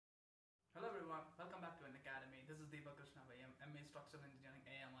Deepak. Welcome back to an academy. This is Deepak Krishna, MA Structural Engineering,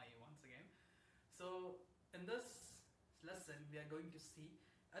 AMI once again. So in this lesson, we are going to see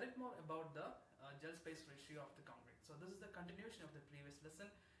a bit more about the gel space ratio of the concrete. So this is the continuation of the previous lesson,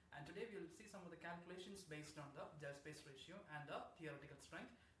 and today we will see some of the calculations based on the gel space ratio and the theoretical strength.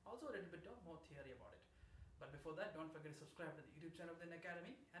 Also a little bit of more theory about it. But before that, don't forget to subscribe to the YouTube channel of the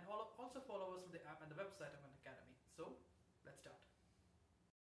Academy, and also follow us on the app and the website of an Academy. So let's start.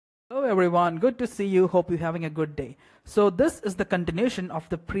 Hello everyone, good to see you. Hope you're having a good day. So this is the continuation of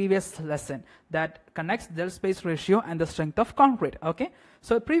the previous lesson that connects gel space ratio and the strength of concrete. Okay,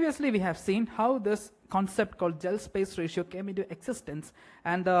 so previously we have seen how this concept called gel space ratio came into existence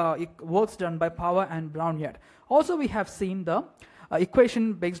and the works done by Power and Brownyard. Also we have seen the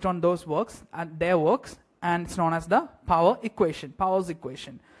equation based on those works and their works, and it's known as the Powers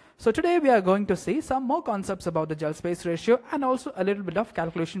equation. So today we are going to see some more concepts about the gel space ratio and also a little bit of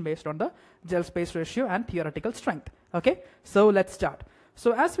calculation based on the gel space ratio and theoretical strength. Okay, so let's start.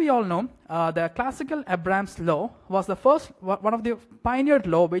 So as we all know, the classical Abraham's law was the one of the pioneered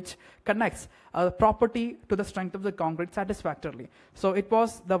law which connects a property to the strength of the concrete satisfactorily. So it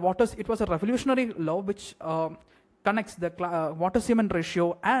was a revolutionary law which connects the water cement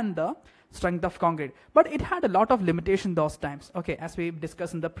ratio and the strength of concrete, but it had a lot of limitation those times. Okay, as we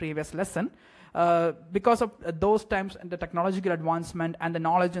discussed in the previous lesson, because of those times and the technological advancement and the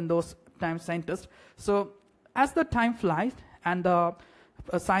knowledge in those times scientists. So as the time flies and the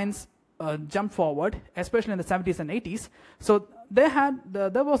science jumped forward, especially in the 70s and 80s, so there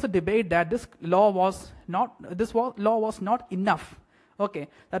was a debate that this law was not enough. Okay,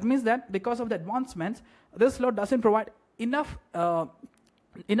 that means that because of the advancements, this law doesn't provide enough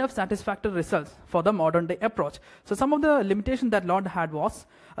satisfactory results for the modern day approach. So some of the limitation that law had was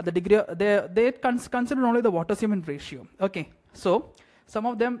the degree they considered only the water cement ratio. Okay, so some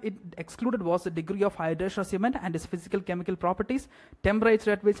of them it excluded was the degree of hydration of cement and its physical chemical properties,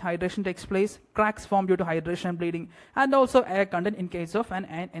 temperature at which hydration takes place, cracks formed due to hydration bleeding, and also air content in case of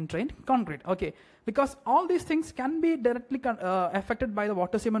an entrained concrete. Okay, because all these things can be directly affected by the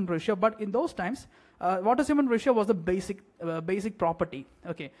water cement ratio, but in those times water cement ratio was the basic property.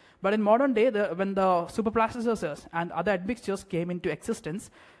 Okay, but in modern day, when the superplasticizers and other admixtures came into existence,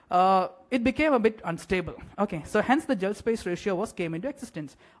 it became a bit unstable. Okay, so hence the gel space ratio came into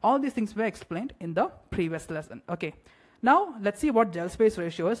existence. All these things were explained in the previous lesson. Okay, now let's see what gel space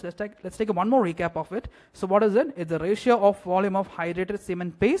ratio is. Let's take one more recap of it. So what is it? It's the ratio of volume of hydrated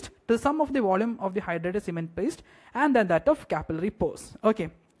cement paste to the sum of the volume of the hydrated cement paste and then that of capillary pores. Okay,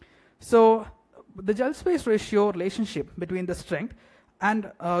 so the gel space ratio relationship between the strength and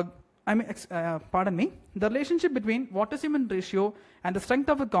the relationship between water cement ratio and the strength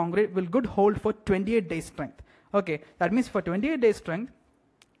of a concrete will hold for 28 days strength. Okay, that means for 28 days strength,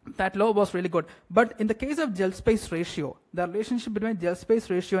 that law was really good. But in the case of gel space ratio, the relationship between gel space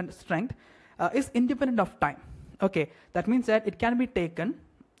ratio and strength is independent of time. Okay, that means that it can be taken.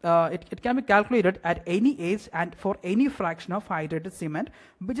 It can be calculated at any age and for any fraction of hydrated cement,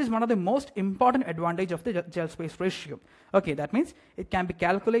 which is one of the most important advantage of the gel space ratio. Okay, that means it can be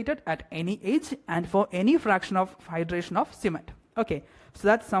calculated at any age and for any fraction of hydration of cement. Okay, so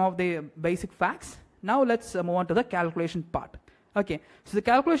that's some of the basic facts. Now let's move on to the calculation part. Okay, so the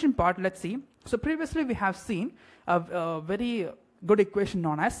calculation part, let's see. So previously we have seen a very good equation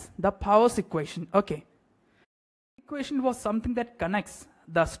known as the Powers equation. Okay, equation was something that connects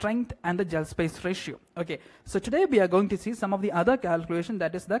the strength and the gel space ratio. Okay, so today we are going to see some of the other calculation,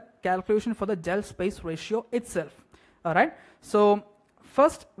 that is the calculation for the gel space ratio itself. All right, so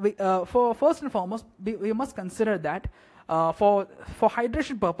first and foremost we must consider that for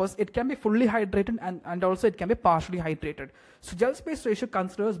hydration purpose it can be fully hydrated and also it can be partially hydrated. So gel space ratio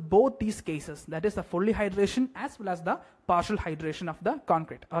considers both these cases, that is the fully hydration as well as the partial hydration of the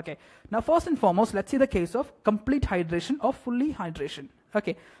concrete. Okay, now first and foremost let's see the case of complete hydration or fully hydration.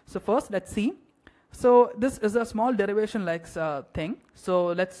 Okay, so first let's see. So this is a small derivation like thing. So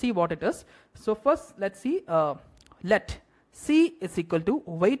let's see what it is. So first let's see, let C is equal to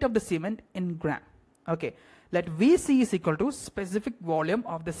weight of the cement in gram. Okay, let VC is equal to specific volume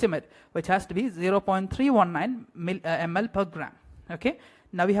of the cement, which has to be 0.319 ml per gram. Okay,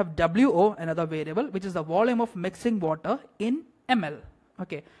 now we have WO, another variable, which is the volume of mixing water in ml.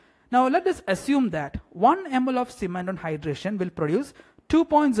 Okay, now let us assume that 1 ml of cement on hydration will produce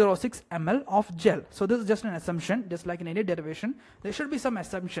 2.06 ml of gel. So this is just an assumption, just like in any derivation. There should be some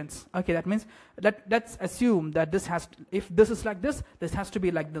assumptions. Okay, that means let's assume that if this is like this has to be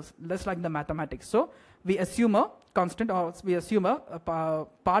like this. That's like the mathematics. So we assume a constant, or we assume a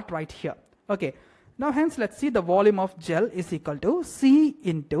part right here. Okay, Now hence let's see the volume of gel is equal to C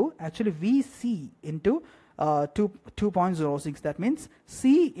into, actually VC into 2.06. That means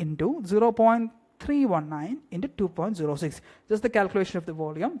C into 0.319 into 2.06. Just the calculation of the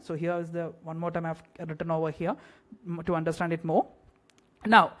volume. So here is the one more time I've written over here to understand it more.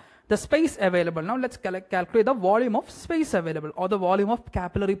 Now the space available. Now let's calculate the volume of space available, or the volume of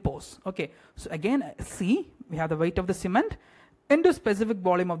capillary pores. Okay. So again, C, we have the weight of the cement into specific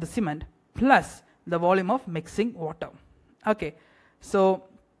volume of the cement plus the volume of mixing water. Okay, so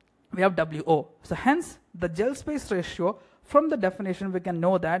we have WO. So hence the gel space ratio, from the definition we can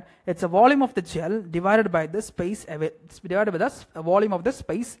know that it's a volume of the gel divided by the space divided by the volume of the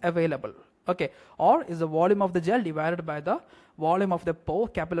space available. Okay, or is the volume of the gel divided by the volume of the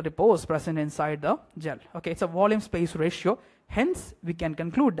capillary pores present inside the gel. Okay, it's a volume space ratio. Hence we can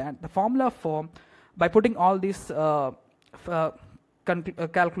conclude that the formula for, by putting all these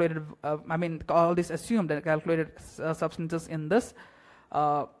calculated, all these assumed and calculated substances in this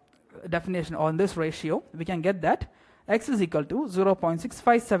definition, or in this ratio, we can get that X is equal to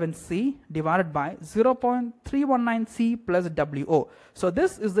 0.657 C divided by 0.319 C plus WO. So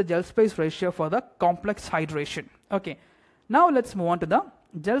this is the gel space ratio for the complex hydration. Okay, now let's move on to the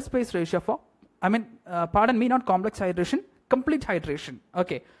gel space ratio for, pardon me, not complex hydration, complete hydration.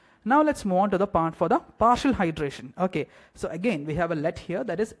 Okay, now let's move on to the part for the partial hydration. Okay, so again we have a let here,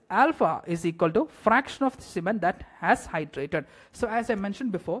 that is alpha is equal to fraction of the cement that has hydrated. So as I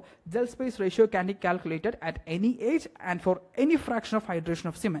mentioned before, gel space ratio can be calculated at any age and for any fraction of hydration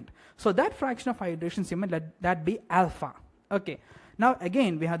of cement. So that fraction of hydration cement, let that be alpha. Okay, now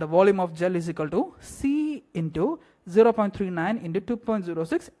again we have the volume of gel is equal to C into 0.39 into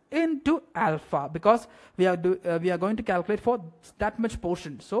 2.06 into alpha, because we are going to calculate for that much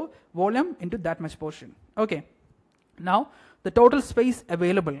portion. So volume into that much portion. Okay, now the total space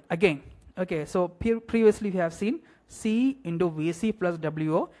available again. Okay, so previously we have seen C into VC plus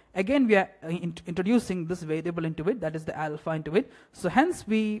WO. Again we are introducing this variable into it, that is the alpha into it. So hence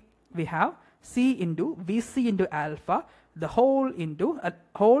we have C into VC into alpha, the whole into a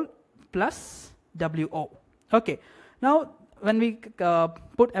whole plus WO. Okay, now when we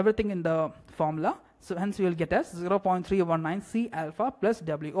put everything in the formula, so hence we will get as 0.319 C alpha plus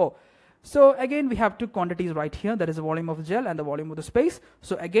WO. So again we have two quantities right here, that is the volume of the gel and the volume of the space.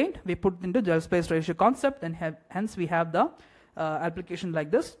 So again we put into gel space ratio concept, and hence we have the application like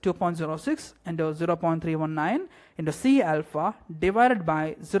this: 2.06 into 0.319 into C alpha divided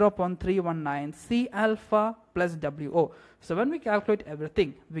by 0.319 C alpha plus WO. So when we calculate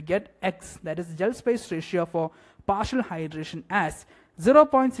everything, we get X, that is gel space ratio for partial hydration, as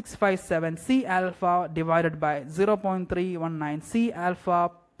 0.657 C alpha divided by 0.319 C alpha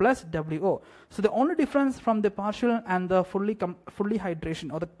plus WO. So the only difference from the partial and the fully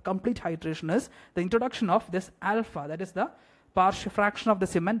hydration or the complete hydration is the introduction of this alpha, that is the partial fraction of the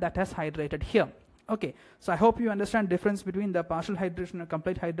cement that has hydrated here. Okay, so I hope you understand the difference between the partial hydration and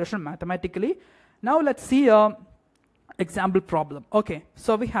complete hydration mathematically. Now let's see a example problem. Okay,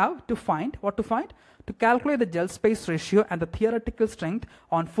 so we have to find, to calculate the gel space ratio and the theoretical strength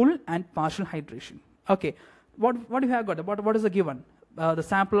on full and partial hydration. Okay, what do you have got? What is the given? The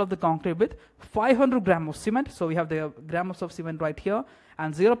sample of the concrete with 500 grams of cement. So we have the grams of cement right here,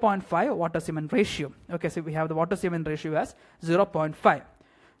 and 0.5 water cement ratio. Okay, so we have the water cement ratio as 0.5.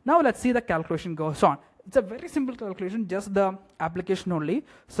 Now let's see the calculation goes on. It's a very simple calculation, just the application only.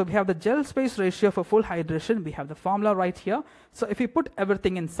 So we have the gel space ratio for full hydration. We have the formula right here. So if we put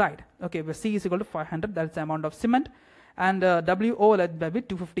everything inside, okay, where C is equal to 500, that's the amount of cement, and WO, let that be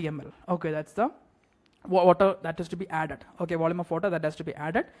 250 ml. Okay, that's the water that has to be added. Okay, volume of water that has to be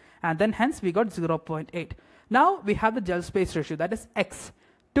added, and then hence we got 0.8. Now we have the gel space ratio, that is X.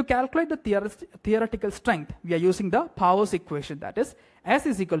 To calculate the theoretical strength, we are using the Powers equation, that is S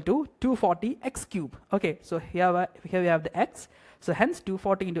is equal to 240 x cube. Okay, so here we have the X. So hence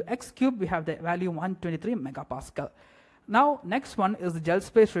 240 into x cube, we have the value 123 megapascal. Now next one is the gel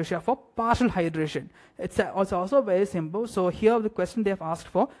space ratio for partial hydration. It's also very simple. So here the question they have asked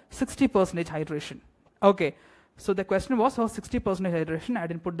for 60% hydration. Okay, so the question was for 60% hydration. I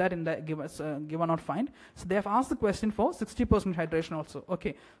didn't put that in the given or find. So they have asked the question for 60% hydration also.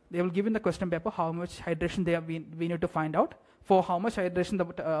 Okay, they will give in the question paper how much hydration we need to find out. For how much hydration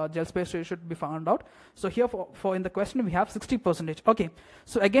the gel space ratio should be found out. So here for in the question we have 60%. Okay,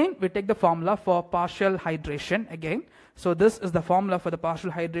 so again we take the formula for partial hydration again. So this is the formula for the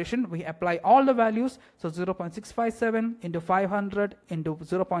partial hydration. We apply all the values. So 0.657 into 500 into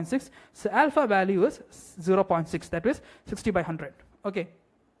 0.6. So alpha value is 0.6, that is 60 by 100. Okay.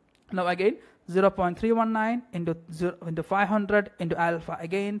 Now again 0.319 into 500 into alpha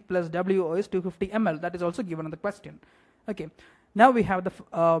again plus WO is 250 ml. That is also given in the question. Okay. Now we have the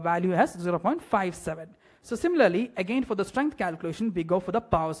value as 0.57. So similarly, again for the strength calculation, we go for the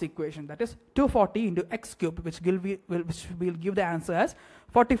powers equation. That is 240 into x cubed, which will give the answer as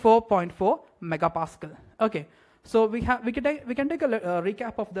 44.4 megapascal. Okay. So we can take a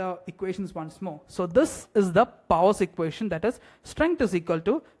recap of the equations once more. So this is the powers equation, that is strength is equal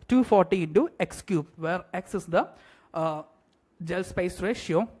to 240 into x cubed, where x is the gel space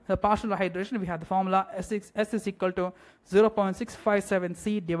ratio. The partial hydration, we have the formula S is equal to 0.657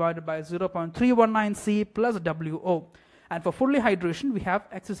 C divided by 0.319 C plus WO. And for fully hydration, we have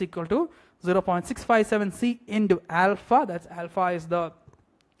x is equal to 0.657 C into alpha. That's alpha is the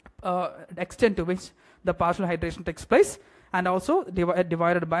extent to which the partial hydration takes place, and also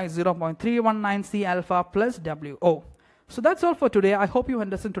divided by 0.319 C alpha plus WO. So that's all for today. I hope you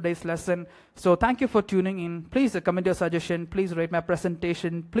understand today's lesson. So thank you for tuning in. Please comment your suggestion. Please rate my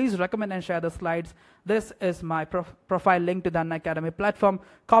presentation. Please recommend and share the slides. This is my profile link to the Unacademy platform.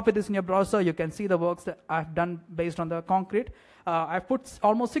 Copy this in your browser. You can see the works that I've done based on the concrete. I've put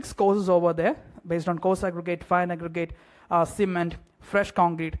almost 6 courses over there based on coarse aggregate, fine aggregate, cement, fresh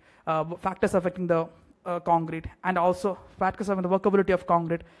concrete, factors affecting the concrete, and also factors of the workability of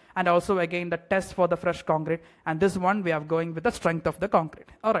concrete, and also again the test for the fresh concrete. And this one we are going with the strength of the concrete.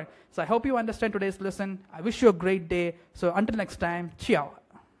 All right. So I hope you understand today's lesson. I wish you a great day. So until next time, ciao.